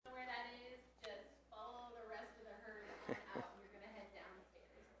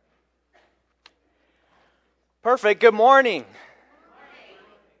Perfect. Good morning.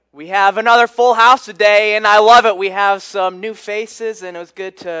 We have another full house today, and I love it. We have some new faces, and it was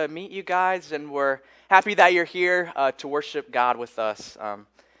good to meet you guys, and we're happy that you're here to worship God with us.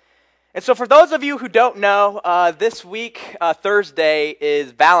 And so for those of you who don't know, this week, Thursday,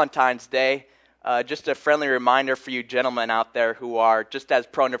 is Valentine's Day. Just a friendly reminder for you gentlemen out there who are just as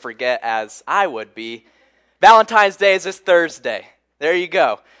prone to forget as I would be. Valentine's Day is this Thursday. There you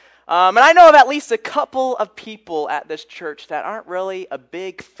go. And I know of at least a couple of people at this church that aren't really a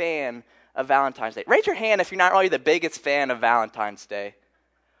big fan of Valentine's Day. Raise your hand if you're not really the biggest fan of Valentine's Day.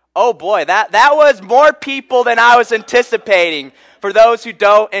 Oh boy, that was more people than I was anticipating for those who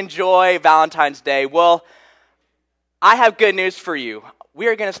don't enjoy Valentine's Day. Well, I have good news for you. We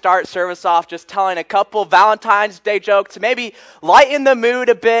are going to start service off just telling a couple Valentine's Day jokes to maybe lighten the mood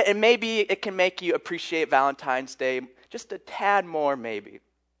a bit, and maybe it can make you appreciate Valentine's Day just a tad more maybe.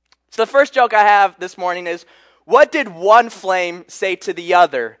 So the first joke I have this morning is, what did one flame say to the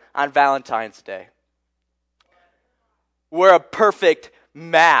other on Valentine's Day? We're a perfect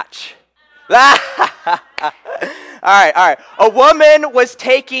match. All right. A woman was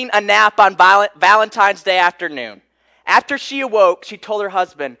taking a nap on Valentine's Day afternoon. After she awoke, she told her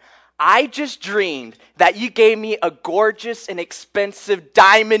husband, "I just dreamed that you gave me a gorgeous and expensive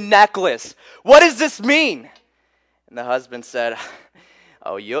diamond necklace. What does this mean?" And the husband said,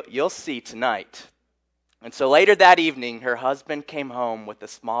 "Oh, you'll see tonight." And so later that evening, her husband came home with a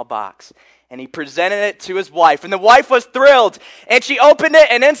small box, and he presented it to his wife. And the wife was thrilled, and she opened it,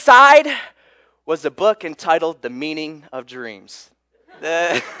 and inside was a book entitled The Meaning of Dreams.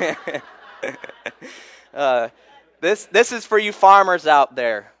 This is for you farmers out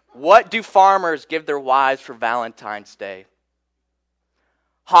there. What do farmers give their wives for Valentine's Day?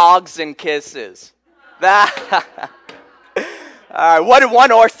 Hogs and kisses. All right, what did one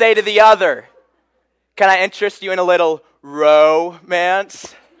horse say to the other? Can I interest you in a little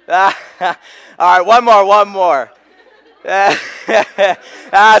romance? All right, one more. It's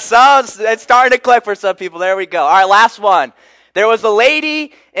starting to click for some people. There we go. All right, last one. There was a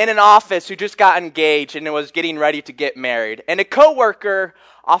lady in an office who just got engaged and was getting ready to get married. And a coworker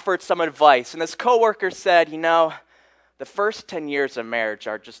offered some advice. And this coworker said, the first 10 years of marriage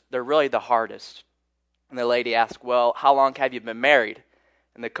they're really the hardest. And the lady asked, "Well, how long have you been married?"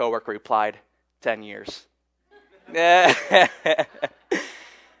 And the coworker replied, 10 years. Maybe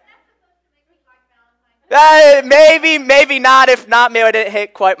not. If not, maybe I didn't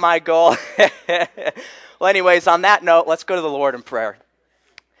hit quite my goal. Well, anyways, on that note, let's go to the Lord in prayer.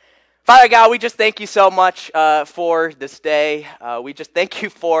 Father God, we just thank you so much for this day. We just thank you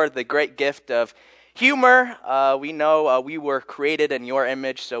for the great gift of humor. We know we were created in your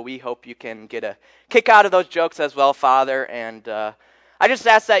image, so we hope you can get a kick out of those jokes as well, Father. And I just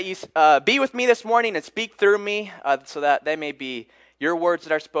ask that you be with me this morning and speak through me so that they may be your words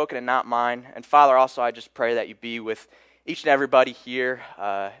that are spoken and not mine. And Father, also I just pray that you be with each and everybody here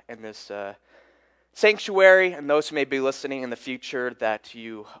in this sanctuary, and those who may be listening in the future, that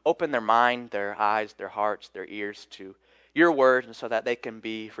you open their mind, their eyes, their hearts, their ears to your word, and so that they can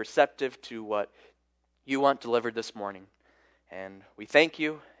be receptive to what you want delivered this morning. And we thank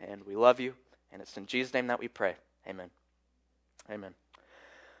you, and we love you, and it's in Jesus' name that we pray. Amen. Amen.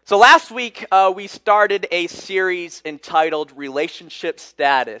 So last week, we started a series entitled Relationship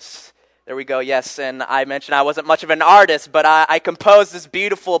Status. There we go, yes, and I mentioned I wasn't much of an artist, but I composed this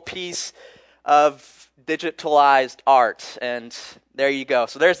beautiful piece of digitalized art, and there you go.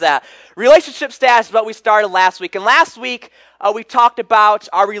 So there's that. Relationship status is what we started last week, and last week we talked about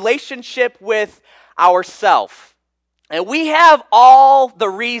our relationship with ourself. And we have all the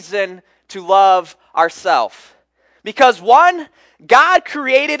reason to love ourselves. Because one, God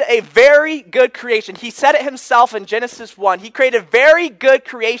created a very good creation. He said it himself in Genesis 1. He created a very good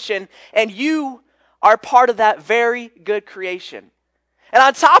creation, and you are part of that very good creation. And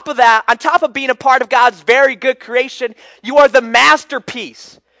on top of that, on top of being a part of God's very good creation, you are the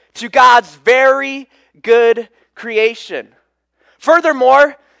masterpiece to God's very good creation.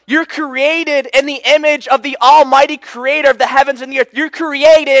 Furthermore, you're created in the image of the Almighty Creator of the heavens and the earth. You're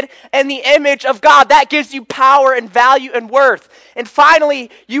created in the image of God. That gives you power and value and worth. And finally,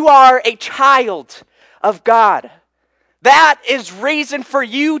 you are a child of God. That is reason for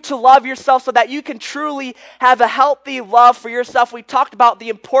you to love yourself so that you can truly have a healthy love for yourself. We talked about the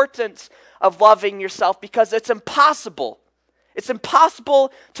importance of loving yourself because it's impossible. It's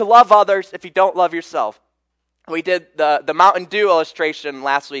impossible to love others if you don't love yourself. We did the Mountain Dew illustration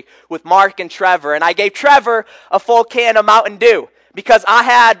last week with Mark and Trevor, and I gave Trevor a full can of Mountain Dew because I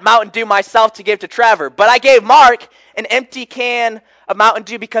had Mountain Dew myself to give to Trevor. But I gave Mark an empty can of Mountain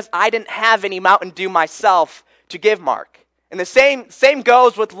Dew because I didn't have any Mountain Dew myself to give Mark. And the same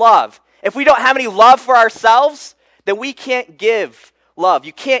goes with love. If we don't have any love for ourselves, then we can't give love.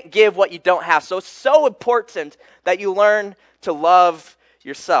 You can't give what you don't have. So it's so important that you learn to love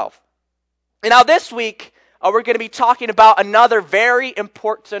yourself. And now this week, we're going to be talking about another very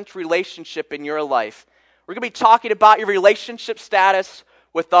important relationship in your life. We're going to be talking about your relationship status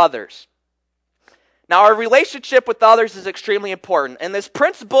with others. Now, our relationship with others is extremely important. And this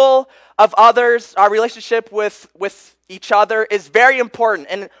principle of others, our relationship with each other, is very important.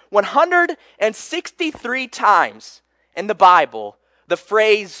 And 163 times in the Bible, the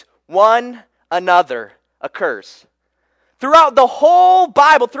phrase one another occurs. Throughout the whole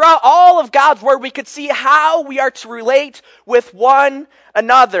Bible, throughout all of God's Word, we could see how we are to relate with one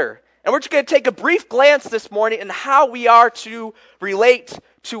another. And we're just going to take a brief glance this morning in how we are to relate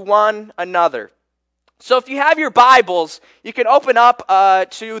to one another. So if you have your Bibles, you can open up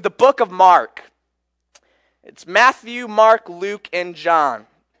to the book of Mark. It's Matthew, Mark, Luke, and John.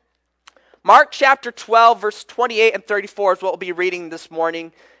 Mark chapter 12, verse 28 and 34 is what we'll be reading this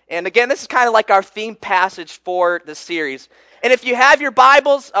morning. And again, this is kind of like our theme passage for the series. And if you have your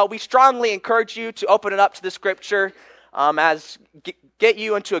Bibles, we strongly encourage you to open it up to the Scripture get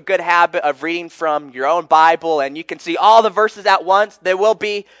you into a good habit of reading from your own Bible. And you can see all the verses at once.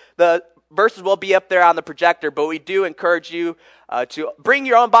 The verses will be up there on the projector, but we do encourage you to bring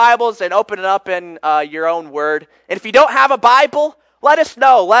your own Bibles and open it up in your own word. And if you don't have a Bible, let us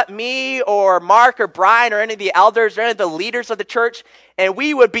know. Let me or Mark or Brian or any of the elders or any of the leaders of the church, and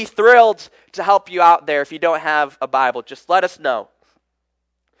we would be thrilled to help you out there if you don't have a Bible. Just let us know.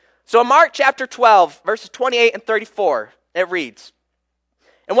 So in Mark chapter 12, verses 28 and 34, it reads,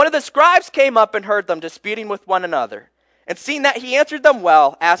 "And one of the scribes came up and heard them disputing with one another, and seeing that he answered them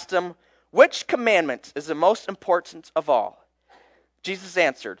well, asked him, 'Which commandment is the most important of all?' Jesus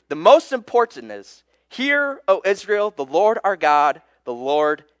answered, 'The most important is, Hear, O Israel, the Lord our God, the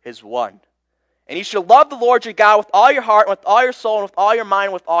Lord is one. And you shall love the Lord your God with all your heart, and with all your soul, and with all your mind,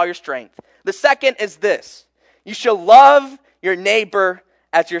 and with all your strength. The second is this, you shall love your neighbor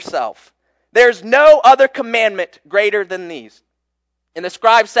as yourself. There is no other commandment greater than these.' And the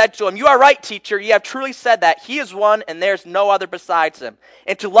scribe said to him, 'You are right, teacher. You have truly said that. He is one, and there is no other besides him.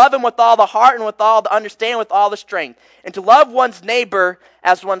 And to love him with all the heart, and with all the understanding, with all the strength. And to love one's neighbor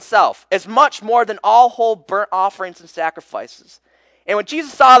as oneself is much more than all whole burnt offerings and sacrifices.' And when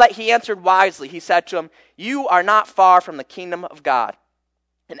Jesus saw that he answered wisely, he said to him, 'You are not far from the kingdom of God.'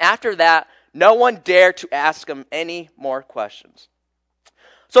 And after that, no one dared to ask him any more questions."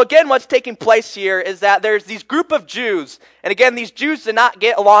 So again, what's taking place here is that there's these group of Jews. And again, these Jews did not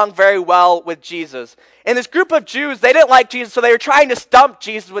get along very well with Jesus. And this group of Jews, they didn't like Jesus, so they were trying to stump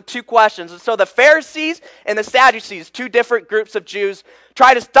Jesus with two questions. And so the Pharisees and the Sadducees, two different groups of Jews,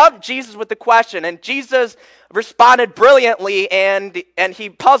 tried to stump Jesus with the question. And Jesus responded brilliantly, and he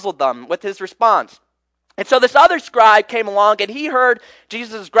puzzled them with his response. And so this other scribe came along, and he heard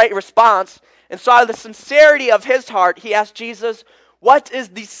Jesus' great response. And so out of the sincerity of his heart, he asked Jesus, "What is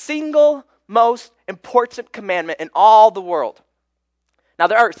the single most important commandment in all the world?" Now,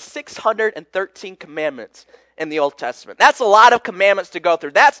 there are 613 commandments in the Old Testament. That's a lot of commandments to go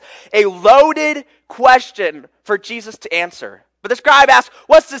through. That's a loaded question for Jesus to answer. But the scribe asks,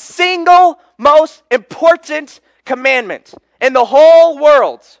 what's the single most important commandment in the whole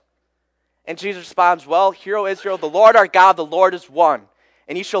world? And Jesus responds, "Well, hear, O Israel, the Lord our God, the Lord is one.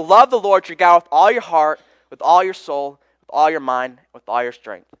 And you shall love the Lord your God with all your heart, with all your soul, all your mind, with all your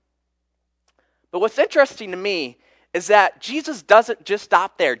strength." But what's interesting to me is that Jesus doesn't just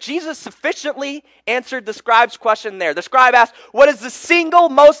stop there. Jesus sufficiently answered the scribe's question there. The scribe asked, what is the single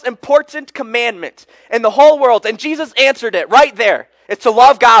most important commandment in the whole world? And Jesus answered it right there. It's to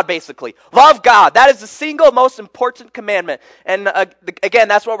love God, basically. Love God. That is the single most important commandment. And again,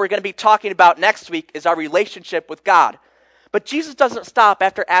 that's what we're going to be talking about next week, is our relationship with God. But Jesus doesn't stop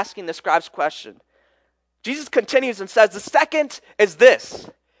after asking the scribe's question. Jesus continues and says, the second is this,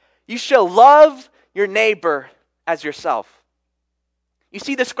 you shall love your neighbor as yourself. You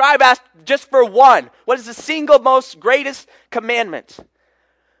see, the scribe asked just for one, what is the single most greatest commandment?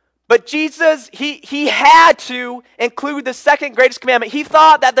 But Jesus, he had to include the second greatest commandment. He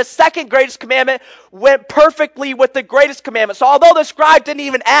thought that the second greatest commandment went perfectly with the greatest commandment. So although the scribe didn't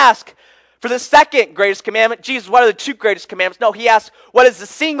even ask for the second greatest commandment, Jesus, what are the two greatest commandments? No, he asked, what is the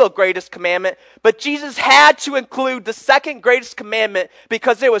single greatest commandment? But Jesus had to include the second greatest commandment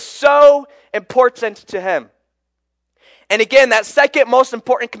because it was so important to him. And again, that second most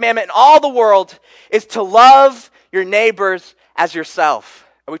important commandment in all the world is to love your neighbors as yourself.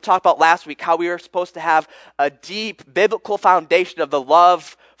 And we talked about last week how we are supposed to have a deep biblical foundation of the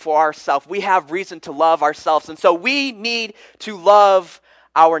love for ourselves. We have reason to love ourselves, and so we need to love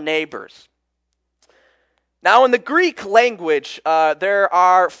our neighbors. Now, in the Greek language, there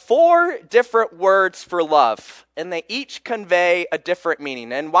are 4 different words for love, and they each convey a different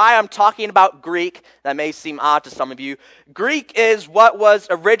meaning. And why I'm talking about Greek, that may seem odd to some of you, Greek is what was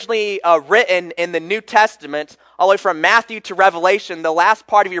originally written in the New Testament, all the way from Matthew to Revelation, the last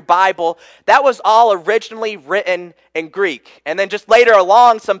part of your Bible. That was all originally written in Greek. And then just later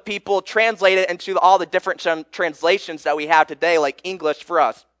along, some people translated it into all the different translations that we have today, like English for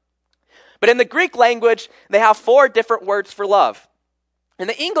us. But in the Greek language, they have 4 different words for love. In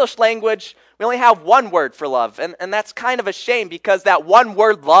the English language, we only have 1 word for love. And that's kind of a shame because that one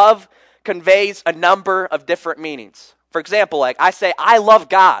word, love, conveys a number of different meanings. For example, like I say, I love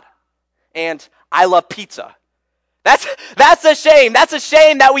God, and I love pizza. That's a shame. That's a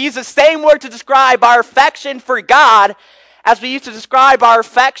shame that we use the same word to describe our affection for God as we use to describe our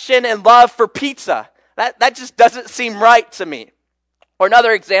affection and love for pizza. That just doesn't seem right to me. Or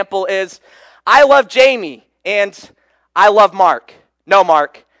another example is, I love Jamie and I love Mark. No,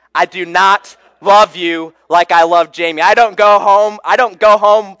 Mark, I do not love you like I love Jamie. I don't go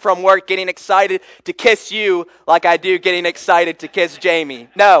home from work getting excited to kiss you like I do getting excited to kiss Jamie.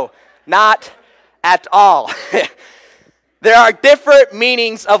 No, not at all. There are different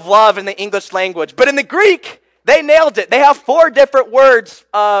meanings of love in the English language, but in the Greek, they nailed it. They have 4 different words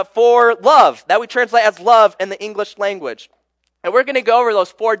for love that we translate as love in the English language. And we're going to go over those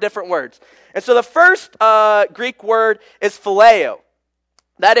 4 different words. And so the first Greek word is phileo.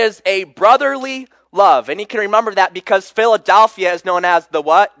 That is a brotherly love. And you can remember that because Philadelphia is known as the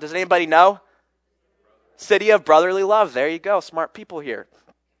what? Does anybody know? City of brotherly love. There you go. Smart people here.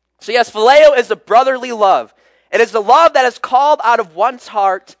 So yes, phileo is a brotherly love. It is the love that is called out of one's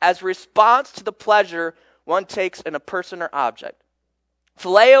heart as a response to the pleasure one takes in a person or object.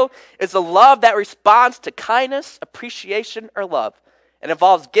 Phileo is a love that responds to kindness, appreciation, or love. It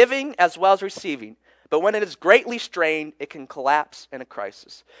involves giving as well as receiving. But when it is greatly strained, it can collapse in a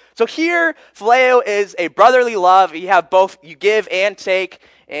crisis. So here, phileo is a brotherly love. You have both, you give and take,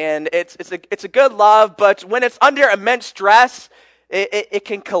 and it's a good love. But when it's under immense stress, it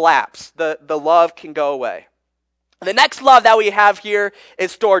can collapse. The love can go away. The next love that we have here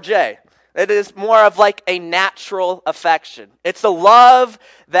is storge. It is more of like a natural affection. It's a love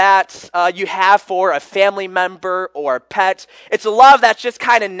that you have for a family member or a pet. It's a love that's just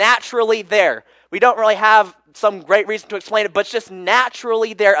kind of naturally there. We don't really have some great reason to explain it, but it's just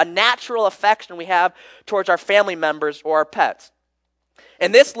naturally there, a natural affection we have towards our family members or our pets.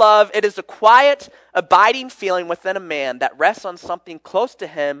 And this love, it is a quiet, abiding feeling within a man that rests on something close to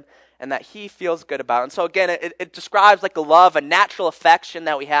him and that he feels good about. And so again, it describes like a love, a natural affection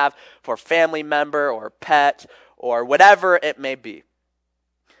that we have for a family member or a pet or whatever it may be.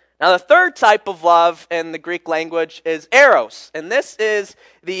 Now the third type of love in the Greek language is eros. And this is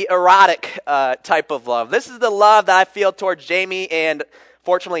the erotic type of love. This is the love that I feel towards Jamie and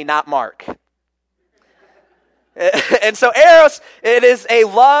fortunately not Mark. And so eros, it is a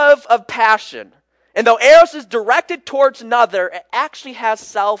love of passion. And though eros is directed towards another, it actually has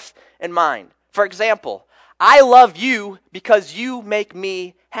self in mind. For example, I love you because you make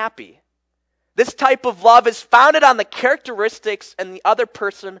me happy. This type of love is founded on the characteristics in the other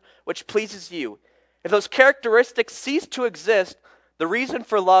person which pleases you. If those characteristics cease to exist, the reason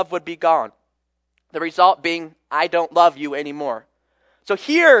for love would be gone. The result being, I don't love you anymore. So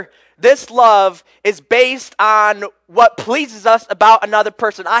here, this love is based on what pleases us about another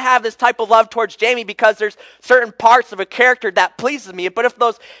person. I have this type of love towards Jamie because there's certain parts of a character that pleases me. But if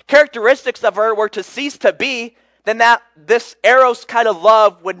those characteristics of her were to cease to be, then this eros kind of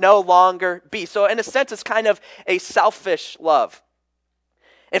love would no longer be. So in a sense, it's kind of a selfish love.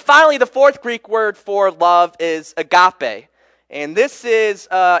 And finally, the fourth Greek word for love is agape. And this is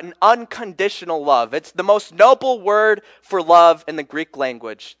an unconditional love. It's the most noble word for love in the Greek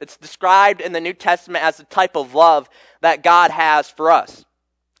language. It's described in the New Testament as the type of love that God has for us.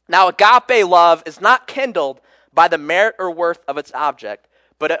 Now, agape love is not kindled by the merit or worth of its object,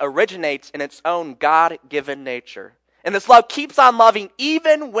 but it originates in its own God-given nature. And this love keeps on loving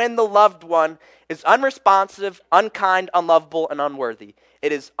even when the loved one is unresponsive, unkind, unlovable, and unworthy.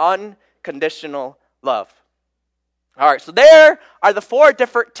 It is unconditional love. All right, so there are the 4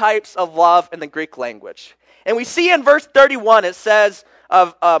 different types of love in the Greek language. And we see in verse 31, it says,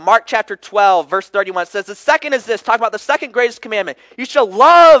 of Mark chapter 12, verse 31, it says, the second is this, talk about the second greatest commandment. You shall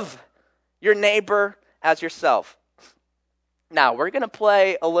love your neighbor as yourself. Now, we're going to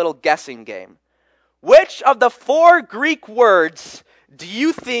play a little guessing game. Which of the 4 Greek words do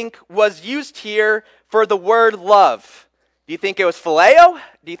you think was used here for the word love? Do you think it was phileo?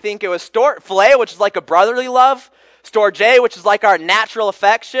 Do you think it was phileo, which is like a brotherly love? Storge, which is like our natural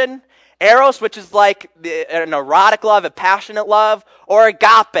affection? Eros, which is like an erotic love, a passionate love? Or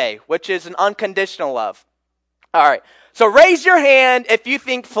agape, which is an unconditional love? All right, so raise your hand if you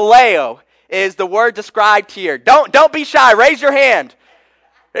think phileo is the word described here. Don't be shy, raise your hand.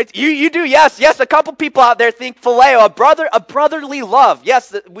 You do, yes, a couple people out there think phileo, a brotherly love.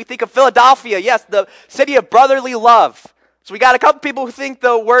 Yes, we think of Philadelphia, yes, the city of brotherly love. So we got a couple people who think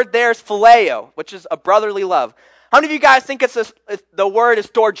the word there is phileo, which is a brotherly love. How many of you guys think the word is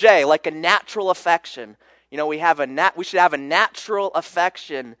storge, like a natural affection? You know, we should have a natural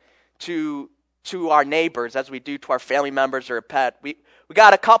affection to our neighbors as we do to our family members or a pet. We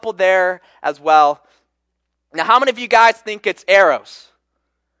got a couple there as well. Now, how many of you guys think it's eros?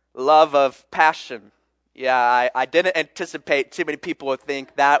 Love of passion. Yeah, I didn't anticipate too many people would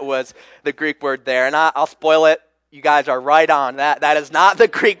think that was the Greek word there. And I'll spoil it. You guys are right on. That is not the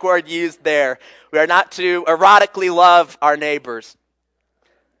Greek word used there. We are not to erotically love our neighbors.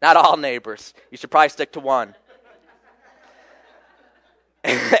 Not all neighbors. You should probably stick to one.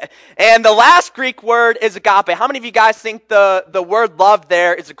 And the last Greek word is agape. How many of you guys think the word love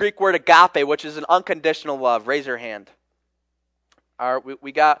there is the Greek word agape, which is an unconditional love? Raise your hand. All right,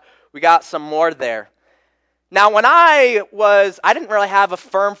 we got some more there. Now, when I didn't really have a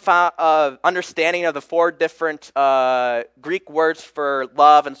firm understanding of the four different Greek words for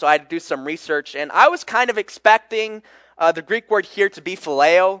love, and so I had to do some research, and I was kind of expecting the Greek word here to be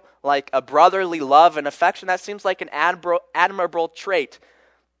phileo, like a brotherly love and affection. That seems like an admirable trait,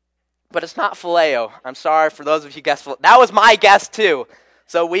 but it's not phileo. I'm sorry for those of you who guessed phileo. That was my guess too,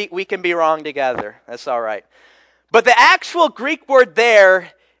 so we can be wrong together. That's all right. But the actual Greek word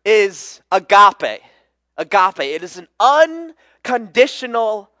there is agape. Agape. It is an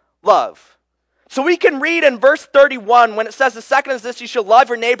unconditional love. So we can read in verse 31, when it says the second is this, you shall love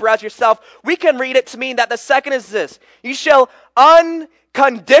your neighbor as yourself. We can read it to mean that the second is this, you shall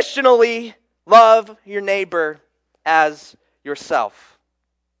unconditionally love your neighbor as yourself.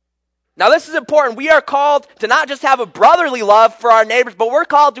 Now this is important. We are called to not just have a brotherly love for our neighbors, but we're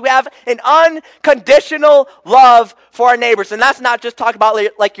called to have an unconditional love for our neighbors. And that's not just talking about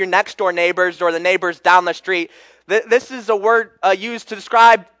like your next door neighbors or the neighbors down the street. This is a word used to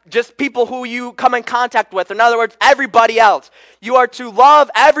describe just people who you come in contact with. In other words, everybody else. You are to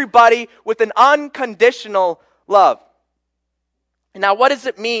love everybody with an unconditional love. Now what does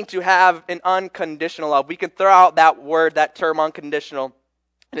it mean to have an unconditional love? We can throw out that word, that term unconditional.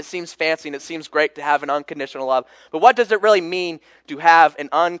 And it seems fancy and it seems great to have an unconditional love. But what does it really mean to have an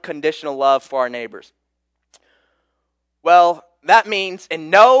unconditional love for our neighbors? Well, that means in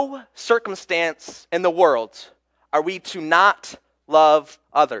no circumstance in the world are we to not love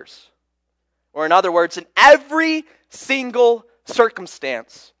others. Or in other words, in every single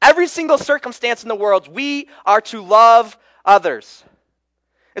circumstance in the world, we are to love others.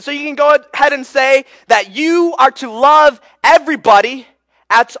 And so you can go ahead and say that you are to love everybody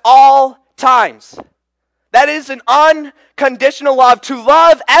at all times. That is an unconditional love, to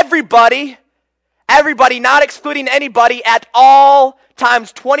love everybody, not excluding anybody, at all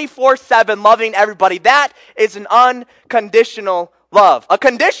times, 24/7, loving everybody. That is an unconditional love. A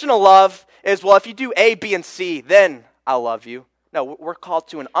conditional love is, well, if you do A, B, and C, then I'll love you. No, we're called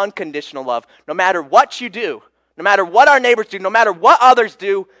to an unconditional love. No matter what you do, no matter what our neighbors do, no matter what others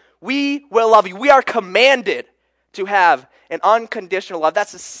do, we will love you. We are commanded to have an unconditional love.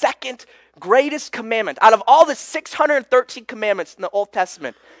 That's the second greatest commandment. Out of all the 613 commandments in the Old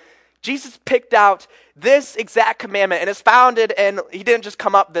Testament, Jesus picked out this exact commandment, and it's founded, and he didn't just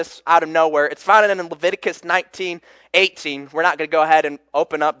come up this out of nowhere. It's founded in Leviticus 19:18. We're not going to go ahead and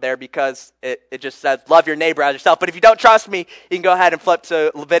open up there because it just says, love your neighbor as yourself. But if you don't trust me, you can go ahead and flip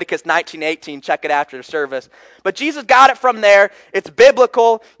to Leviticus 19:18. Check it after the service. But Jesus got it from there. It's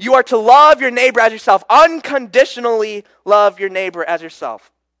biblical. You are to love your neighbor as yourself. Unconditionally love your neighbor as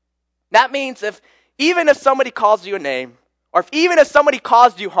yourself. That means even if somebody calls you a name, or even if somebody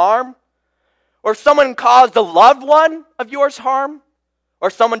caused you harm, or if someone caused a loved one of yours harm, or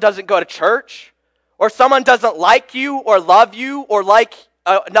someone doesn't go to church, or someone doesn't like you or love you or like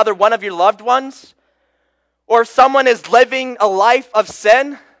another one of your loved ones, or if someone is living a life of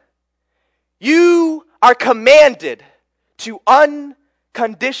sin, you are commanded to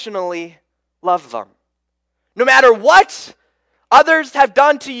unconditionally love them. No matter what others have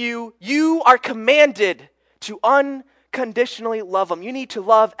done to you, you are commanded to unconditionally love them. You need to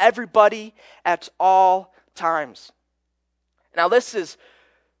love everybody at all times. Now this is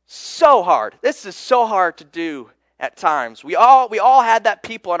so hard. This is so hard to do at times. We all had that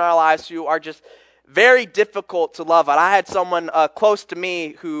people in our lives who are just very difficult to love. And I had someone close to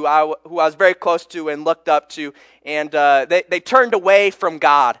me who I was very close to and looked up to, and they turned away from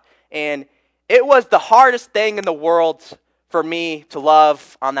God. And it was the hardest thing in the world for me to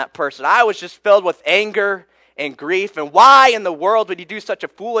love on that person. I was just filled with anger and grief, and why in the world would you do such a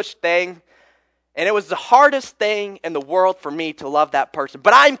foolish thing? And it was the hardest thing in the world for me to love that person.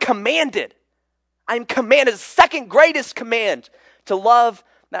 But I'm commanded, the second greatest command, to love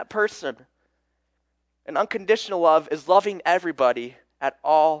that person. And unconditional love is loving everybody at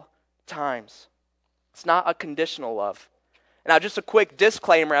all times. It's not a conditional love. Now, just a quick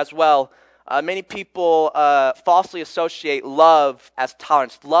disclaimer as well. Many people falsely associate love as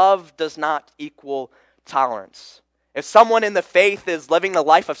tolerance. Love does not equal tolerance. If someone in the faith is living a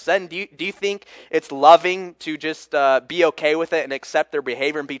life of sin, do you think it's loving to just be okay with it and accept their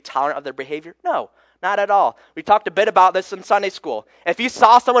behavior and be tolerant of their behavior? No, not at all. We talked a bit about this in Sunday school. If you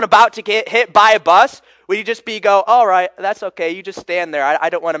saw someone about to get hit by a bus, would you just go, all right, that's okay, you just stand there. I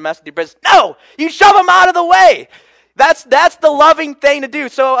don't want to mess with your business. No, you shove them out of the way. That's the loving thing to do.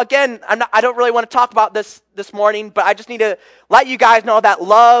 So again, I don't really want to talk about this morning, but I just need to let you guys know that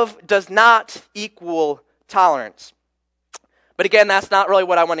love does not equal tolerance. But again, that's not really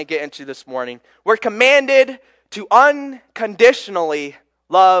what I want to get into this morning. We're commanded to unconditionally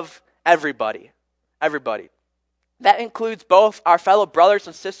love everybody. Everybody. That includes both our fellow brothers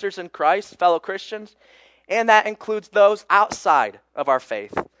and sisters in Christ, fellow Christians, and that includes those outside of our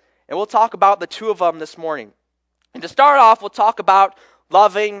faith. And we'll talk about the two of them this morning. And to start off, we'll talk about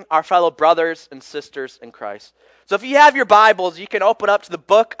loving our fellow brothers and sisters in Christ. So if you have your Bibles, you can open up to the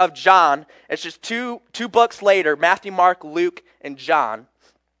book of John. It's just two books later, Matthew, Mark, Luke, and John.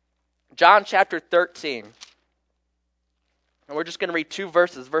 John chapter 13. And we're just going to read two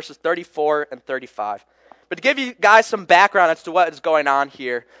verses 34 and 35. But to give you guys some background as to what is going on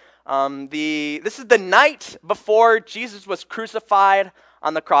here, this is the night before Jesus was crucified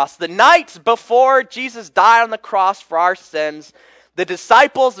on the cross. The night before Jesus died on the cross for our sins, the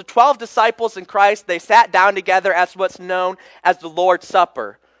 12 disciples in Christ, they sat down together as what's known as the Lord's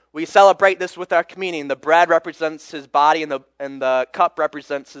Supper. We celebrate this with our communion. The bread represents his body and the cup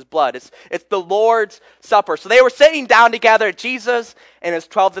represents his blood. It's the Lord's Supper. So they were sitting down together, Jesus and his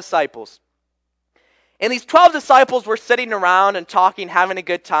 12 disciples. And these 12 disciples were sitting around and talking, having a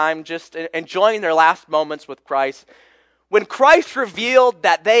good time, just enjoying their last moments with Christ, when Christ revealed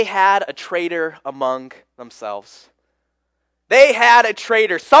that they had a traitor among themselves. They had a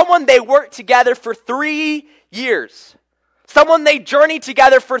traitor, someone they worked together for 3 years. Someone they journeyed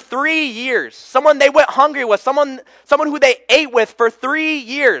together for 3 years. Someone they went hungry with. Someone who they ate with for 3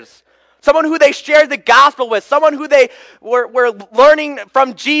 years. Someone who they shared the gospel with. Someone who they were learning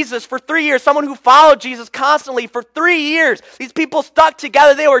from Jesus for 3 years. Someone who followed Jesus constantly for 3 years. These people stuck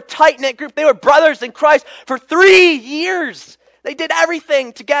together. They were a tight-knit group. They were brothers in Christ for 3 years. They did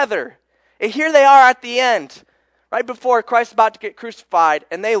everything together. And here they are at the end, right before Christ is about to get crucified,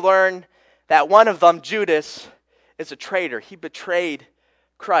 and they learn that one of them, Judas, is a traitor. He betrayed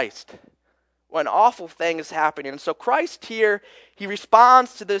Christ. What an awful thing is happening. And so Christ here, he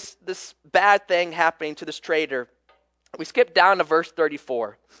responds to this bad thing happening to this traitor. We skip down to verse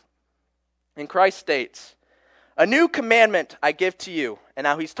 34. And Christ states, "A new commandment I give to you." And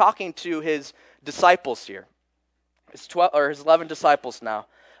now he's talking to his disciples here. His 11 disciples now.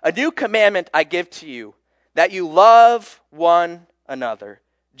 "A new commandment I give to you, that you love one another,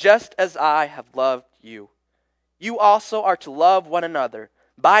 just as I have loved you. You also are to love one another.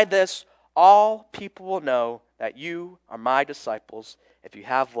 By this, all people will know that you are my disciples, if you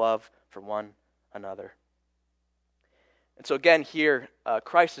have love for one another." And so again here,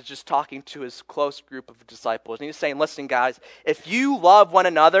 Christ is just talking to his close group of disciples. And he's saying, listen guys, if you love one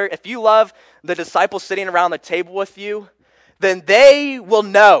another, if you love the disciples sitting around the table with you, then they will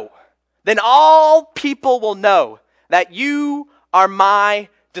know. Then all people will know that you are my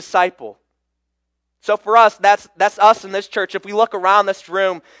disciple. So for us, that's us in this church. If we look around this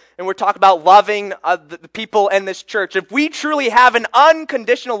room and we're talking about loving the people in this church, if we truly have an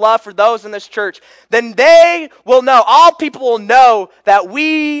unconditional love for those in this church, then they will know, all people will know that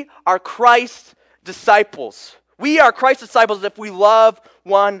we are Christ's disciples. We are Christ's disciples if we love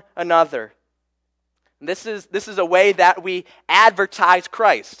one another. And this is a way that we advertise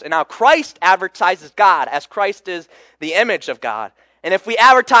Christ. And now Christ advertises God, as Christ is the image of God. And if we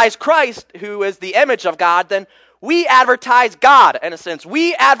advertise Christ, who is the image of God, then we advertise God, in a sense.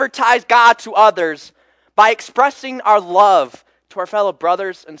 We advertise God to others by expressing our love to our fellow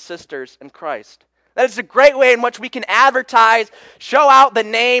brothers and sisters in Christ. That is a great way in which we can advertise, show out the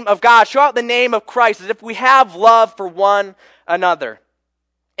name of God, show out the name of Christ, as if we have love for one another.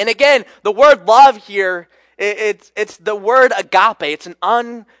 And again, the word love here, it's the word agape. It's an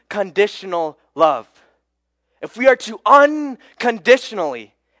unconditional love. If we are to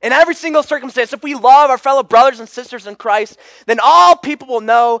unconditionally, in every single circumstance, if we love our fellow brothers and sisters in Christ, then all people will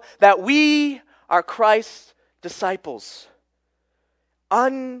know that we are Christ's disciples.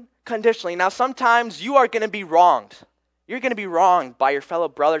 Unconditionally. Now, sometimes you are going to be wronged. You're going to be wronged by your fellow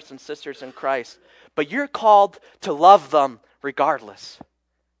brothers and sisters in Christ. But you're called to love them regardless.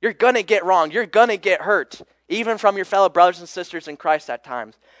 You're going to get wronged. You're going to get hurt, even from your fellow brothers and sisters in Christ at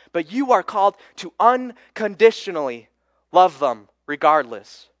times. But you are called to unconditionally love them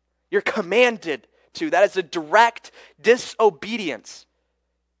regardless. You're commanded to. That is a direct disobedience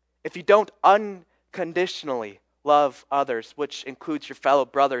if you don't unconditionally love others, which includes your fellow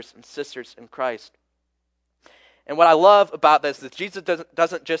brothers and sisters in Christ. And what I love about this is Jesus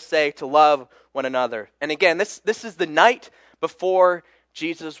doesn't just say to love one another. And again, this is the night before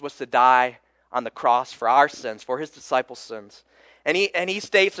Jesus was to die on the cross for our sins, for his disciples' sins. And he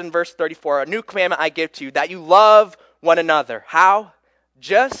states in verse 34, "A new commandment I give to you, that you love one another." How?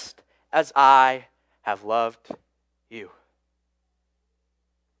 "Just as I have loved you."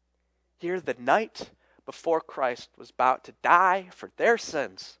 Here, the night before Christ was about to die for their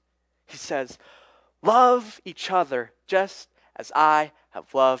sins, he says, "Love each other just as I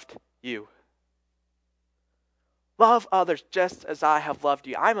have loved you." Love others just as I have loved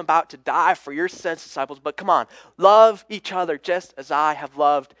you. I'm about to die for your sins, disciples, but come on, love each other just as I have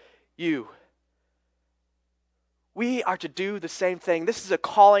loved you. We are to do the same thing. This is a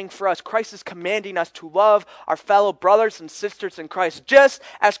calling for us. Christ is commanding us to love our fellow brothers and sisters in Christ, just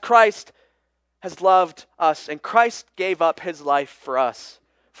as Christ has loved us, and Christ gave up his life for us,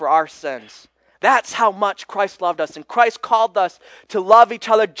 for our sins. That's how much Christ loved us, and Christ called us to love each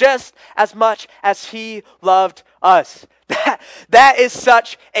other just as much as he loved us. That is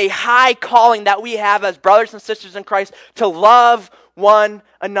such a high calling that we have as brothers and sisters in Christ, to love one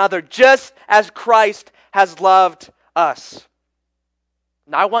another just as Christ has loved us.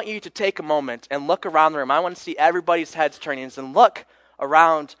 Now I want you to take a moment and look around the room. I want to see everybody's heads turning and look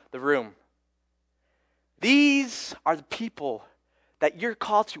around the room. These are the people that you're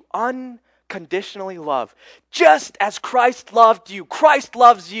called to unconditionally love. Just as Christ loved you, Christ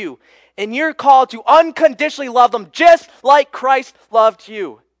loves you. And you're called to unconditionally love them just like Christ loved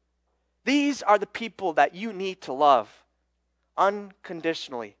you. These are the people that you need to love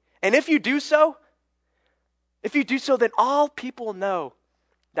unconditionally. And if you do so, then all people know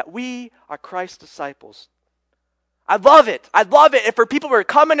that we are Christ's disciples. I love it. I'd love it if for people who are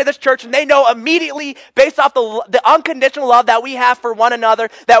coming to this church and they know immediately, based off the unconditional love that we have for one another,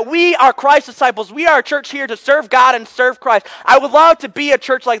 that we are Christ's disciples. We are a church here to serve God and serve Christ. I would love to be a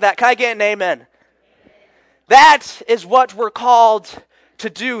church like that. Can I get an amen? That is what we're called to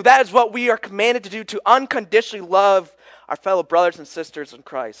do. That is what we are commanded to do, to unconditionally love our fellow brothers and sisters in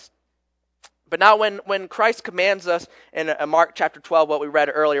Christ. But now when Christ commands us in Mark chapter 12, what we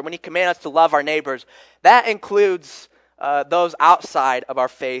read earlier, when he commands us to love our neighbors, that includes those outside of our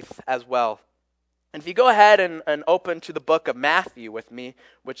faith as well. And if you go ahead and open to the book of Matthew with me,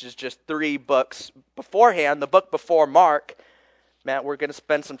 which is just 3 books beforehand, the book before Mark, Matt, we're going to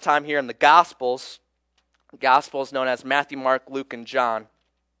spend some time here in the Gospels. The Gospels known as Matthew, Mark, Luke, and John.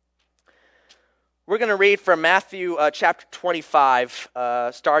 We're going to read from Matthew chapter 25,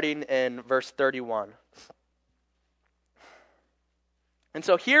 starting in verse 31. And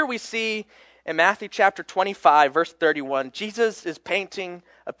so here we see in Matthew chapter 25, verse 31, Jesus is painting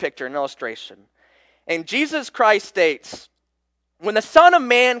a picture, an illustration. And Jesus Christ states, "When the Son of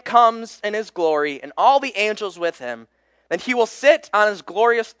Man comes in his glory and all the angels with him, then he will sit on his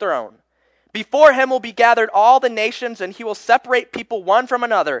glorious throne. Before him will be gathered all the nations, and he will separate people one from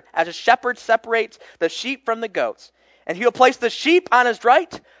another, as a shepherd separates the sheep from the goats. And he will place the sheep on his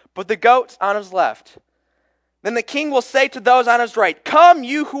right, but the goats on his left. Then the king will say to those on his right, 'Come,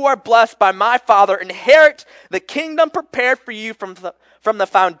 you who are blessed by my Father, inherit the kingdom prepared for you from the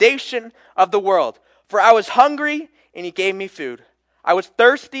foundation of the world. For I was hungry, and you gave me food. I was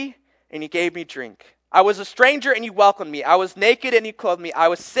thirsty, and you gave me drink. I was a stranger, and you welcomed me. I was naked, and you clothed me. I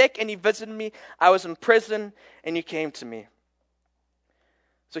was sick, and you visited me. I was in prison, and you came to me.'"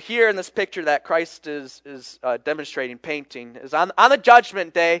 So here in this picture that Christ is demonstrating, painting, is on the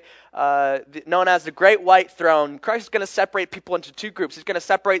judgment day, known as the Great White Throne. Christ is going to separate people into 2 groups. He's going to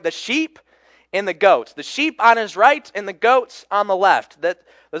separate the sheep and the goats. The sheep on his right and the goats on the left.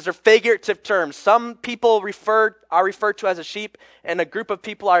 Those are figurative terms. Some people are referred to as a sheep, and a group of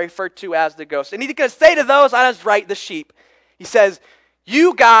people are referred to as the goats. And he's going to say to those on his right, the sheep, he says,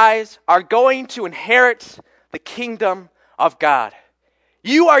 you guys are going to inherit the kingdom of God.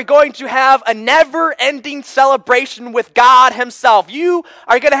 You are going to have a never-ending celebration with God himself. You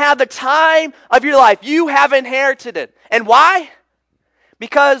are going to have the time of your life. You have inherited it. And why?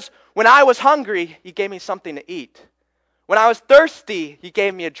 Because when I was hungry, you gave me something to eat. When I was thirsty, you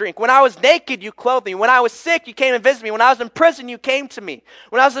gave me a drink. When I was naked, you clothed me. When I was sick, you came and visited me. When I was in prison, you came to me.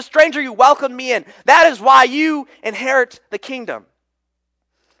 When I was a stranger, you welcomed me in. That is why you inherit the kingdom.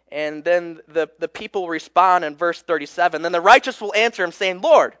 And then the people respond in verse 37. Then the righteous will answer him, saying,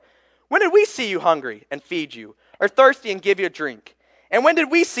 Lord, when did we see you hungry and feed you, or thirsty and give you a drink? And when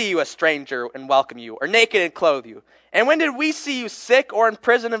did we see you a stranger and welcome you, or naked and clothe you? And when did we see you sick or in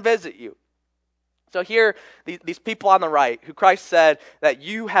prison and visit you? So here, these people on the right, who Christ said that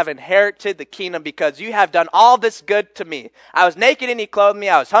you have inherited the kingdom because you have done all this good to me. I was naked and he clothed me.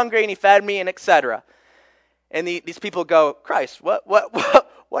 I was hungry and he fed me, and etc. And these people go, Christ,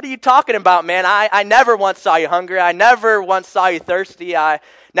 what are you talking about, man? I never once saw you hungry. I never once saw you thirsty. I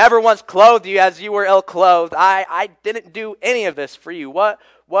never once clothed you as you were ill-clothed. I didn't do any of this for you.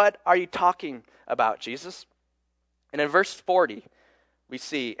 What are you talking about, Jesus? And in verse 40, we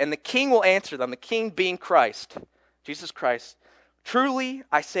see, and the king will answer them, the king being Christ, Jesus Christ, truly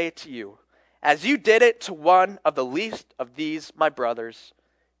I say to you, as you did it to one of the least of these my brothers,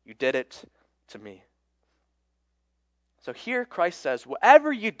 you did it to me. So here Christ says,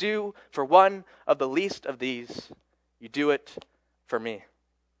 whatever you do for one of the least of these, you do it for me.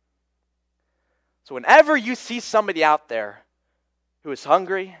 So whenever you see somebody out there who is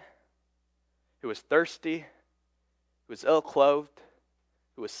hungry, who is thirsty, who is ill-clothed,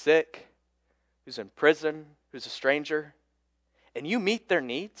 who is sick, who's in prison, who's a stranger, and you meet their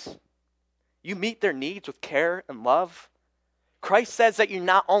needs, you meet their needs with care and love, Christ says that you're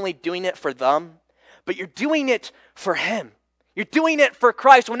not only doing it for them, but you're doing it for him. You're doing it for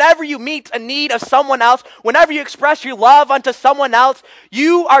Christ. Whenever you meet a need of someone else, whenever you express your love unto someone else,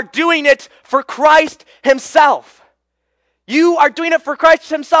 you are doing it for Christ himself. You are doing it for Christ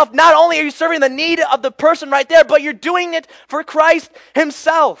himself. Not only are you serving the need of the person right there, but you're doing it for Christ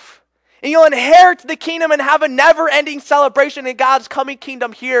himself. And you'll inherit the kingdom and have a never-ending celebration in God's coming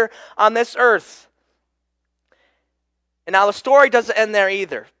kingdom here on this earth. And now the story doesn't end there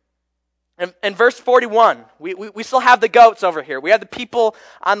either. In verse 41, we still have the goats over here. We have the people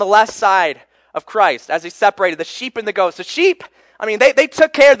on the left side of Christ as he separated the sheep and the goats. The sheep, they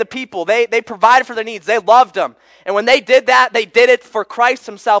took care of the people. They provided for their needs. They loved them. And when they did that, they did it for Christ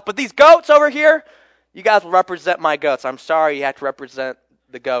himself. But these goats over here, you guys will represent my goats. I'm sorry you have to represent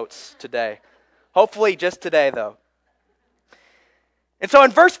the goats today. Hopefully just today, though. And so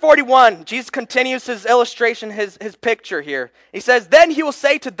in verse 41, Jesus continues his illustration, his picture here. He says, then he will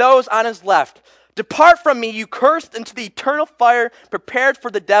say to those on his left, depart from me, you cursed, into the eternal fire prepared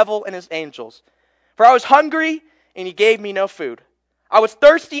for the devil and his angels. For I was hungry, and you gave me no food. I was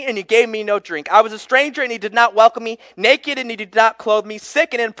thirsty, and you gave me no drink. I was a stranger, and you did not welcome me. Naked, and you did not clothe me.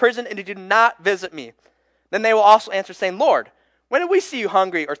 Sick and in prison, and you did not visit me. Then they will also answer, saying, Lord, when did we see you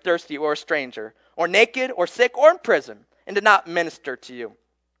hungry or thirsty or a stranger, or naked or sick or in prison, and did not minister to you?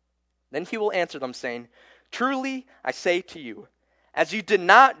 Then he will answer them, saying, truly I say to you, as you did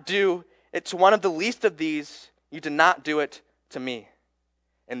not do it to one of the least of these, you did not do it to me.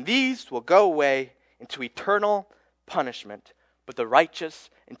 And these will go away into eternal punishment, but the righteous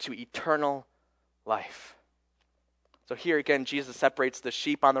into eternal life. So here again, Jesus separates the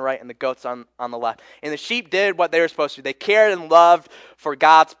sheep on the right and the goats on the left. And the sheep did what they were supposed to do. They cared and loved for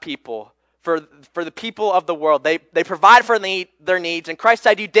God's people, for the people of the world. They provided for their needs. And Christ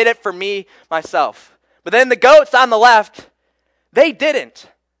said, you did it for me, myself. But then the goats on the left, they didn't.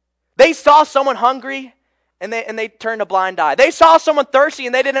 They saw someone hungry and they turned a blind eye. They saw someone thirsty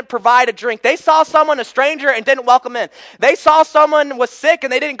and they didn't provide a drink. They saw someone, a stranger, and didn't welcome in. They saw someone was sick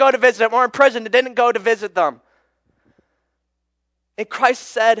and they didn't go to visit them, or in prison and didn't go to visit them. And Christ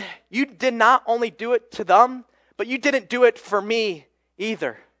said, you did not only do it to them, but you didn't do it for me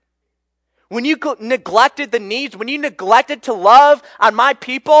either. When you neglected the needs, when you neglected to love on my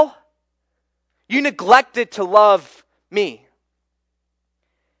people, you neglected to love me.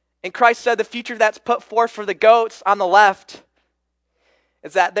 And Christ said the future that's put forth for the goats on the left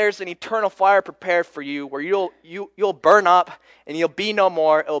is that there's an eternal fire prepared for you where you'll burn up and you'll be no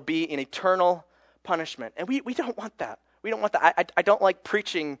more. It'll be an eternal punishment. And we don't want that. We don't want that. I don't like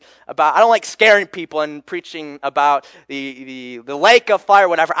preaching about, I don't like scaring people and preaching about the lake of fire,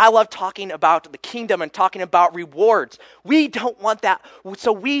 whatever. I love talking about the kingdom and talking about rewards. We don't want that.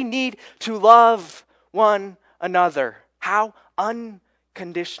 So we need to love one another. How?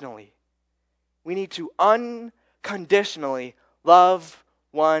 Unconditionally. We need to unconditionally love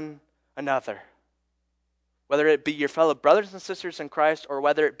one another. Whether it be your fellow brothers and sisters in Christ or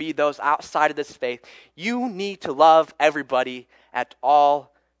whether it be those outside of this faith, you need to love everybody at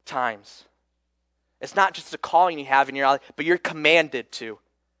all times. It's not just a calling you have in your life, but you're commanded to.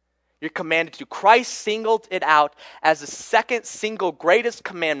 You're commanded to. Christ singled it out as the second single greatest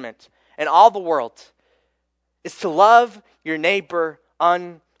commandment in all the world, is to love your neighbor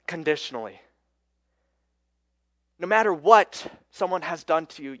unconditionally. No matter what someone has done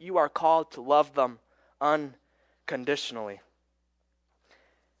to you, you are called to love them unconditionally.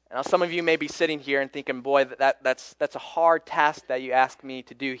 Now, some of you may be sitting here and thinking, boy, that's a hard task that you ask me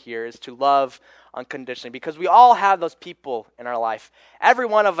to do here, is to love unconditionally, because we all have those people in our life. Every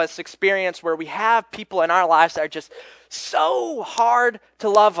one of us experience where we have people in our lives that are just so hard to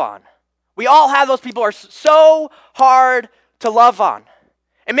love on. We all have those people who are so hard to love on.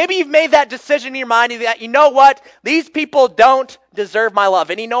 And maybe you've made that decision in your mind that, you know what, these people don't deserve my love.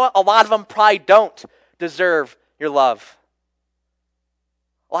 And you know what, a lot of them probably don't deserve your love.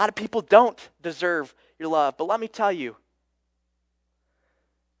 A lot of people don't deserve your love. But let me tell you,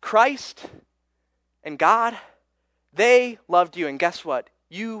 Christ and God, they loved you. And guess what?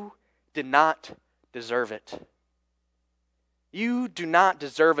 You did not deserve it. You do not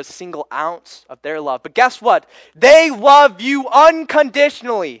deserve a single ounce of their love. But guess what? They love you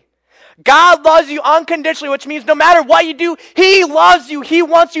unconditionally. God loves you unconditionally, which means no matter what you do, He loves you. He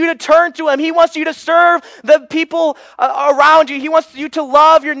wants you to turn to Him. He wants you to serve the people around you. He wants you to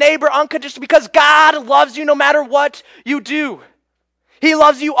love your neighbor unconditionally because God loves you no matter what you do. He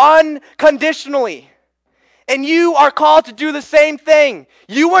loves you unconditionally. And you are called to do the same thing.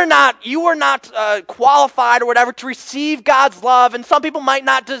 You are not qualified or whatever to receive God's love. And some people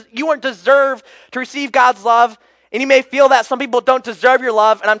you weren't deserve to receive God's love. And you may feel that some people don't deserve your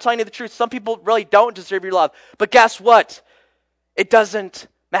love. And I'm telling you the truth, some people really don't deserve your love. But guess what? It doesn't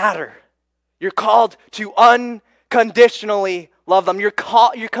matter. You're called to unconditionally love them. You're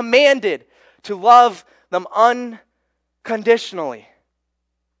commanded to love them unconditionally.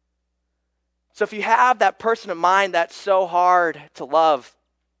 So if you have that person in mind that's so hard to love,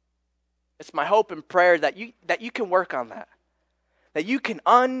 it's my hope and prayer that you can work on that. That you can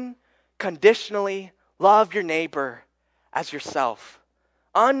unconditionally love your neighbor as yourself.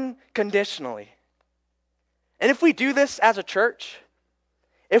 Unconditionally. And if we do this as a church,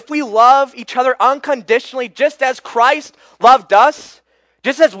 if we love each other unconditionally just as Christ loved us,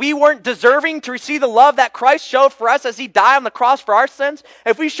 just as we weren't deserving to receive the love that Christ showed for us as He died on the cross for our sins,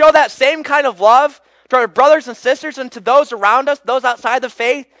 if we show that same kind of love to our brothers and sisters and to those around us, those outside the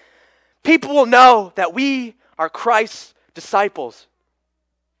faith, people will know that we are Christ's disciples.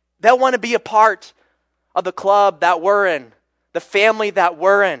 They'll want to be a part of the club that we're in, the family that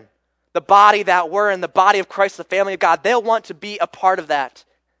we're in, the body that we're in, the body of Christ, the family of God. They'll want to be a part of that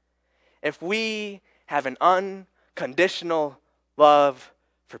if we have an unconditional love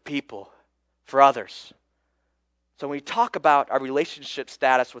for people, for others. So when we talk about our relationship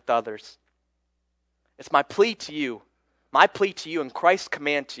status with others, it's my plea to you and Christ's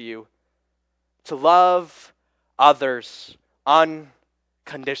command to you to love others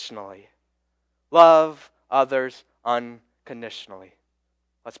unconditionally. Love others unconditionally.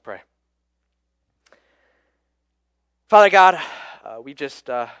 Let's pray. Father God, we just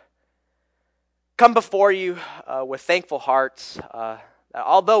come before you with thankful hearts. That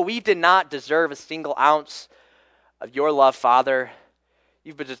although we did not deserve a single ounce of your love, Father,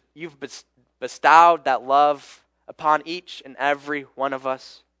 you've bestowed that love upon each and every one of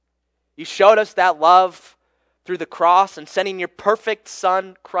us. You showed us that love through the cross and sending your perfect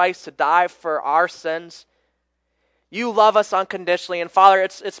Son, Christ, to die for our sins. You love us unconditionally. And Father,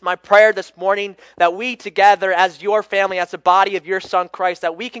 it's my prayer this morning that we together as your family, as the body of your Son, Christ,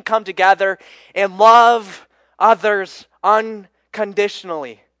 that we can come together and love others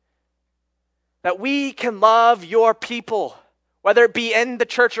unconditionally. That we can love your people, whether it be in the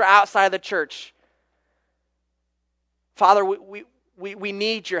church or outside the church. Father, we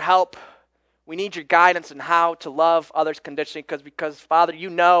need your help. We need your guidance in how to love others conditionally because Father, you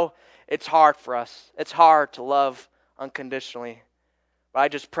know it's hard for us. It's hard to love unconditionally. But I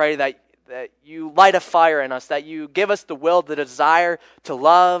just pray that you light a fire in us, that you give us the will, the desire to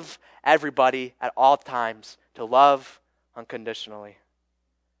love everybody at all times, to love unconditionally.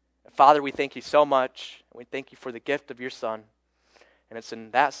 Father, we thank you so much. We thank you for the gift of your Son. And it's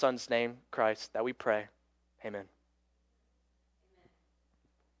in that Son's name, Christ, that we pray. Amen.